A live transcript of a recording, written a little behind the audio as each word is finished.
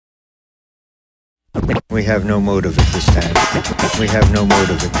We have no motive at this time. We have no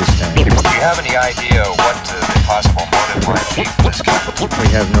motive at this time. Do you have any idea what the possible motive might be for this couple? We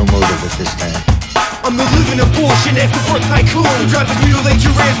have no motive at this time. I'm the living abortion afterbirth tycoon. Drivers mutilate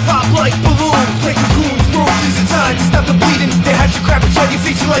your ass, pop like balloons. Play cocoons, roaches, it's time to stop the bleeding. They hatch your crap inside your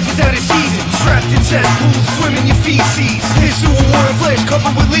face, your life is out of season. Trapped in cesspools, swim in your feces. Here's to a war of flesh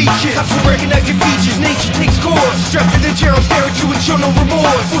covered with leeches. Have to recognize your features, nature takes course. Strapped to the chair, I'm staring to and show no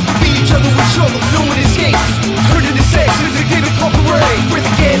remorse. Forced to beat each other with shovels, no one escapes. Turn into sex as a David Parade. Where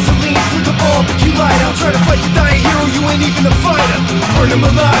the gasoline, flick a barbecue light. I'll try to fight to die a hero, you ain't even a fighter. Burn him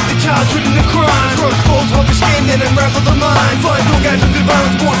alive, the child's written a crime. Skulls, harvest skin, then unravel the mind. Find orgasms and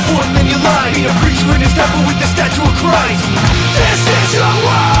violence more important than your life. Be a preacher in his temple with the statue of Christ. This is your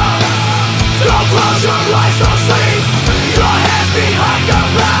world. Don't close your eyes, don't sleep. Your hands behind your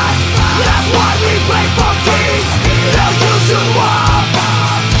back. That's why we play for keys. They'll use you up.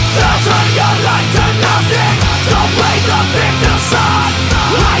 They'll turn your life to nothing. Don't play the victim son.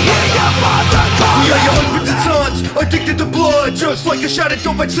 I hear your mother calling. We are your husbands and sons, addicted to blood. Just like a shot at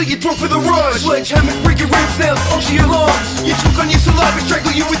dope, I'd slit your throat for the rush. Sledgehammers break your ribs, nails puncture your lungs. You choke on your saliva,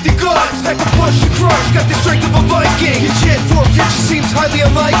 strangle you with your guts. Pack a punch you crush, got the strength of a Viking. Your chin for a picture seems highly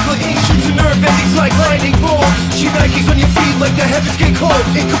unlikely. Ink shoots a nerve endings like lightning bolts. Cheep Nikes on your feet like the heavens get cold.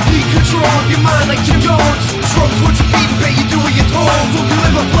 In complete control of your mind like Jim Jones. Shrug towards your beat and bet you do what you're told.